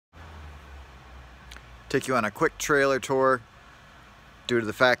take you on a quick trailer tour due to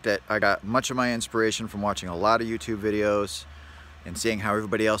the fact that I got much of my inspiration from watching a lot of YouTube videos and seeing how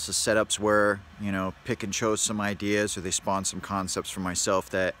everybody else's setups were, you know, pick and chose some ideas, or they spawned some concepts for myself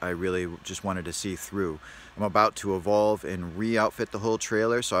that I really just wanted to see through. I'm about to evolve and re-outfit the whole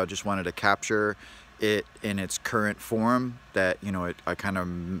trailer, so I just wanted to capture it in its current form that, you know, I kind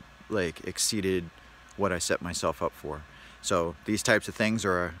of like exceeded what I set myself up for. So these types of things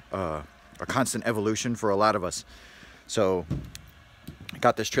are a constant evolution for a lot of us. So I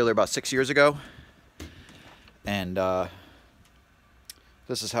got this trailer about 6 years ago, and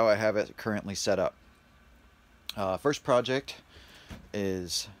this is how I have it currently set up. First project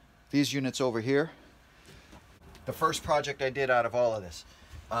is these units over here. The first project I did out of all of this.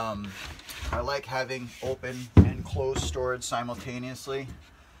 I like having open and closed storage simultaneously.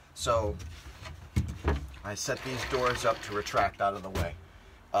 So I set these doors up to retract out of the way.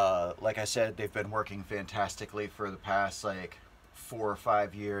 Like I said, they've been working fantastically for the past like 4 or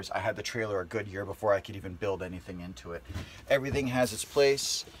 5 years. I had the trailer a good year before I could even build anything into it. Everything has its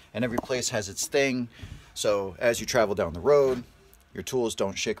place, and every place has its thing. So as you travel down the road, your tools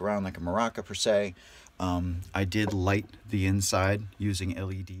don't shake around like a maraca per se. I did light the inside using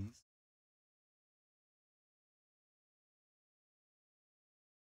LEDs.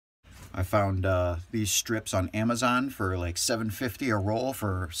 I found these strips on Amazon for like $7.50 a roll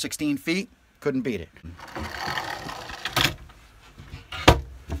for 16 feet. Couldn't beat it.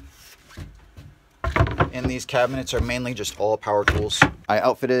 And these cabinets are mainly just all power tools. I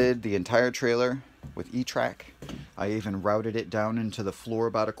outfitted the entire trailer with E-Track. I even routed it down into the floor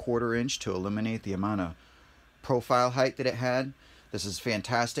about a 1/4 inch to eliminate the amount of profile height that it had. This is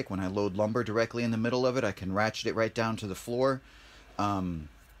fantastic. When I load lumber directly in the middle of it, I can ratchet it right down to the floor.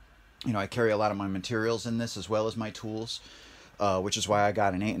 You know, I carry a lot of my materials in this as well as my tools, which is why I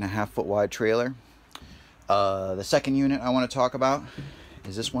got an 8.5 foot wide trailer. The second unit I want to talk about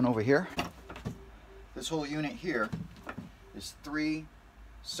is this one over here. This whole unit here is 3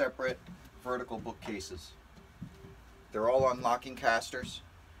 separate vertical bookcases. They're all on locking casters.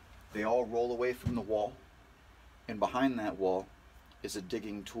 They all roll away from the wall. And behind that wall is a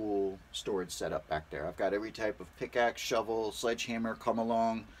digging tool storage setup back there. I've got every type of pickaxe, shovel, sledgehammer, come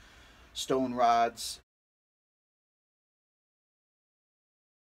along, stone rods.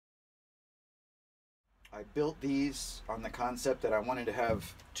 I built these on the concept that I wanted to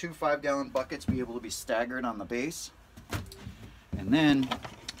have 2 5-gallon buckets be able to be staggered on the base. And then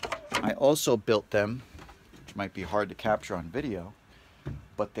I also built them, which might be hard to capture on video,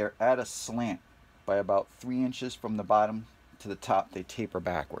 but they're at a slant by about 3 inches from the bottom to the top. They taper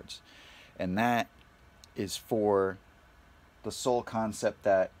backwards. And that is for the sole concept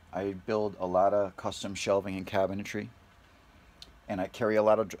that I build a lot of custom shelving and cabinetry, and I carry a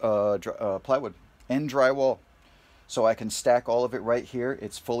lot of plywood and drywall, so I can stack all of it right here.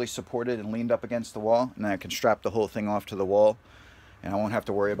 It's fully supported and leaned up against the wall, and then I can strap the whole thing off to the wall, and I won't have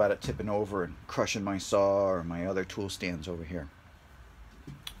to worry about it tipping over and crushing my saw or my other tool stands over here.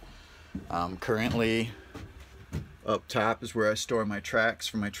 Currently up top is where I store my tracks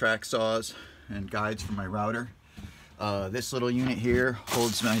for my track saws and guides for my router. This little unit here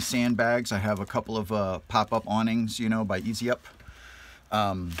holds my sandbags. I have a couple of pop-up awnings, you know, by Easy Up.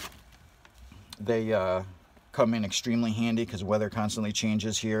 They come in extremely handy because the weather constantly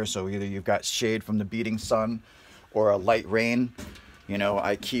changes here. So either you've got shade from the beating sun or a light rain. You know,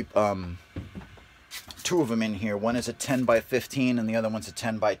 I keep 2 of them in here. One is a 10 by 15 and the other one's a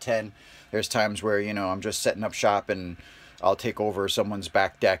 10 by 10. There's times where, you know, I'm just setting up shop and I'll take over someone's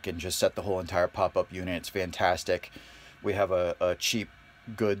back deck and just set the whole entire pop-up unit. It's fantastic. We have a cheap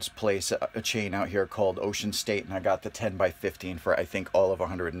goods place, a chain out here called Ocean State, and I got the 10 by 15 for I think all of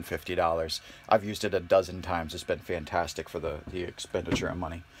 $150. I've used it a dozen times. It's been fantastic for the expenditure of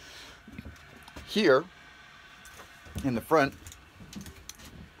money. Here in the front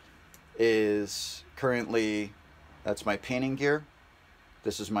is currently, that's my painting gear.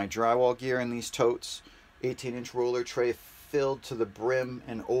 This is my drywall gear in these totes. 18-inch roller tray filled to the brim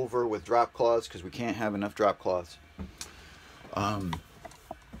and over with drop cloths because we can't have enough drop cloths.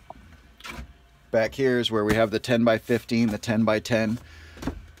 Back here is where we have the 10 by 15, the 10 by 10.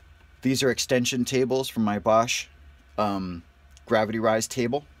 These are extension tables from my Bosch gravity rise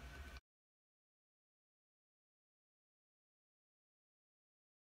table.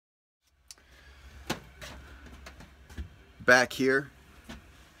 Back here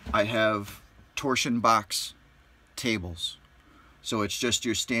I have torsion box tables. So it's just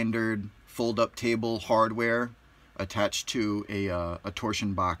your standard fold-up table hardware attached to a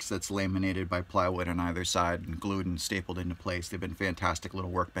torsion box that's laminated by plywood on either side and glued and stapled into place. They've been fantastic little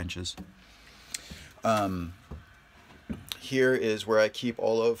workbenches. Here is where I keep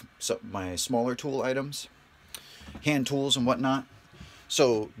all of my smaller tool items, hand tools and whatnot.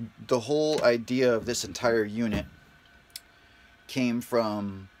 So the whole idea of this entire unit came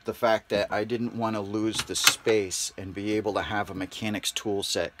from the fact that I didn't want to lose the space and be able to have a mechanic's tool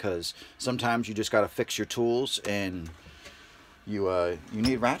set, because sometimes you just got to fix your tools and you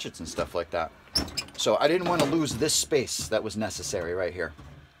need ratchets and stuff like that. So I didn't want to lose this space that was necessary right here.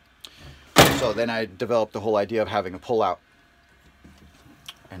 So then I developed the whole idea of having a pull-out.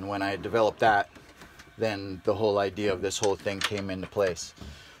 And when I developed that, then the whole idea of this whole thing came into place.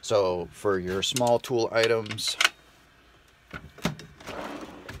 So for your small tool items,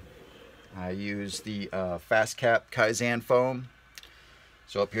 I use the FastCap Kaizen foam.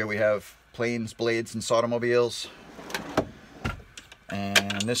 So up here we have planes, blades, and automobiles.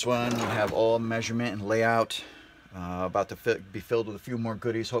 And this one we have all measurement and layout. About to be filled with a few more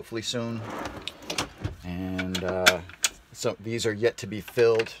goodies hopefully soon. And so these are yet to be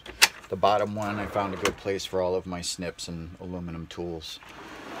filled. The bottom one, I found a good place for all of my snips and aluminum tools,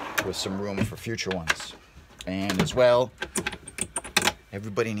 with some room for future ones. And as well,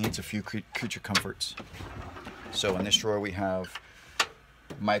 everybody needs a few creature comforts. So in this drawer we have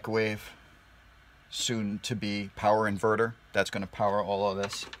microwave, soon to be power inverter. That's going to power all of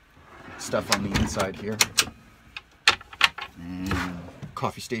this stuff on the inside here. And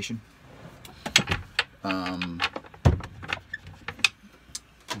coffee station.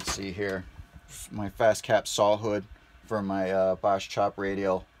 Let's see here, my FastCap saw hood for my Bosch Chop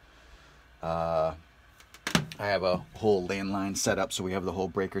Radial. I have a whole landline set up, so we have the whole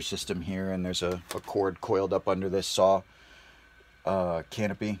breaker system here, and there's a cord coiled up under this saw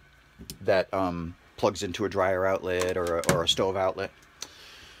canopy that plugs into a dryer outlet or a stove outlet.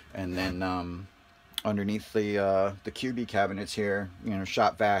 And then underneath the QB cabinets here, you know,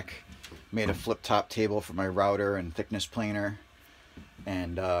 shop vac, made a flip top table for my router and thickness planer.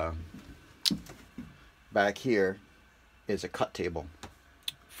 And back here is a cut table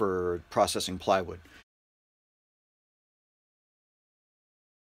for processing plywood.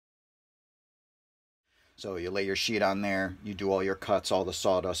 So you lay your sheet on there, you do all your cuts, all the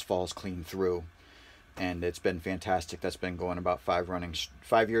sawdust falls clean through, and it's been fantastic. That's been going about 5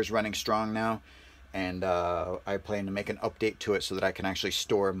 years running strong now, and I plan to make an update to it so that I can actually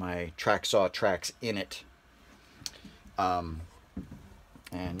store my track saw tracks in it.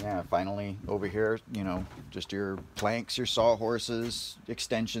 And yeah, finally over here, you know, just your planks, your sawhorses,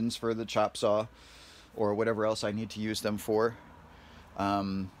 extensions for the chop saw, or whatever else I need to use them for.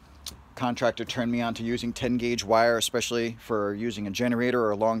 Contractor turned me on to using 10 gauge wire, especially for using a generator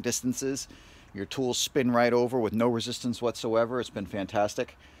or long distances. Your tools spin right over with no resistance whatsoever. It's been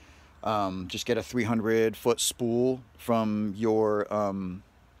fantastic. Just get a 300-foot spool from your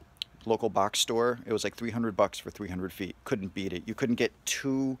local box store. It was like $300 for 300 feet. Couldn't beat it. You couldn't get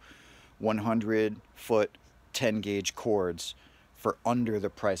 2 100-foot 10 gauge cords for under the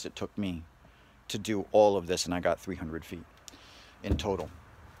price it took me to do all of this, and I got 300 feet in total.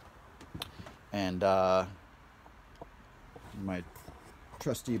 And my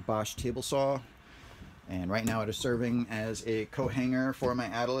trusty Bosch table saw, and right now it is serving as a coat hanger for my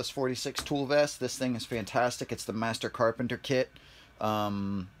Atlas 46 tool vest. This thing is fantastic. It's the Master Carpenter kit.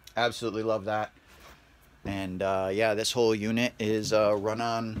 Absolutely love that. And yeah, this whole unit is run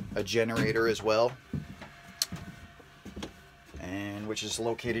on a generator as well, and which is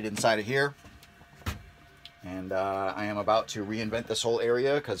located inside of here. And I am about to reinvent this whole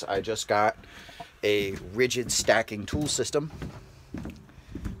area because I just got a rigid stacking tool system,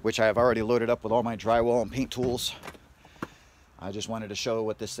 which I have already loaded up with all my drywall and paint tools. I just wanted to show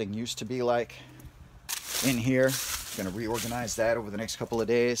what this thing used to be like in here. I'm going to reorganize that over the next couple of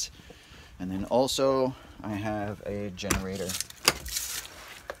days. And then also I have a generator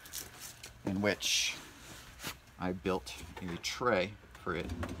in which I built a tray for it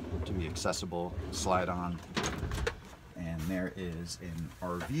to be accessible, slide on. And there is an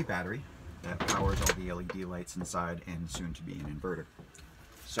RV battery that powers all the LED lights inside, and soon to be an inverter.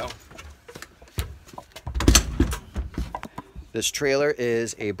 So this trailer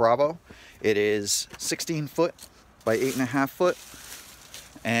is a Bravo. It is 16 foot by 8.5 foot,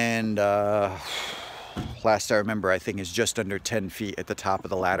 and last I remember, I think is just under 10 feet at the top of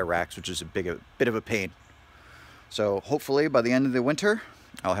the ladder racks, which is a bit of a pain. So hopefully by the end of the winter,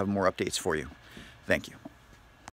 I'll have more updates for you. Thank you.